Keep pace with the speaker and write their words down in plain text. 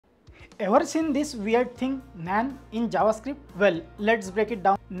Ever seen this weird thing NaN in JavaScript? Well, let's break it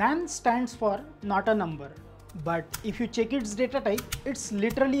down. NaN stands for not a number, but if you check its data type, it's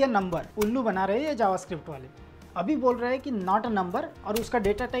literally a number. उल्लू बना रहे हैं JavaScript वाले. अभी बोल रहा है कि not a number और उसका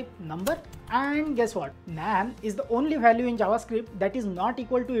data type number, and guess what? NaN is the only value in JavaScript that is not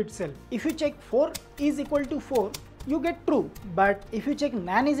equal to itself. If you check 4 is equal to 4, you get true, but if you check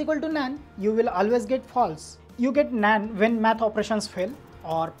NaN is equal to NaN, you will always get false. You get NaN when math operations fail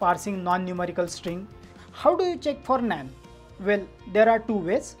or parsing non-numerical string. How do you check for NaN? Well, there are two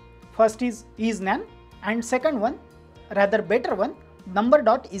ways. First is NaN, and second one, rather better one,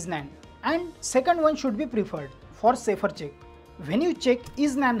 number.isNaN, and second one should be preferred for safer check. When you check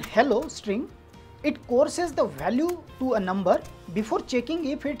isNaN hello string, it courses the value to a number before checking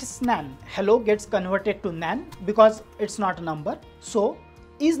if it's NaN. Hello gets converted to NaN because it's not a number. So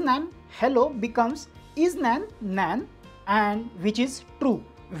isNaN hello becomes isNaN NaN, and which is true,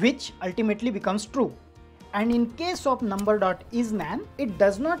 which ultimately becomes true. And in case of number.isNaN, it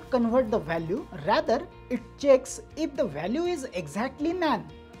does not convert the value, rather it checks if the value is exactly NaN.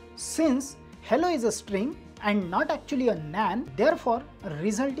 Since hello is a string and not actually a NaN, therefore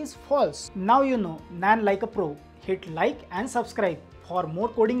result is false. Now you know NaN like a pro. Hit like and subscribe for more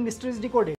coding mysteries decoded.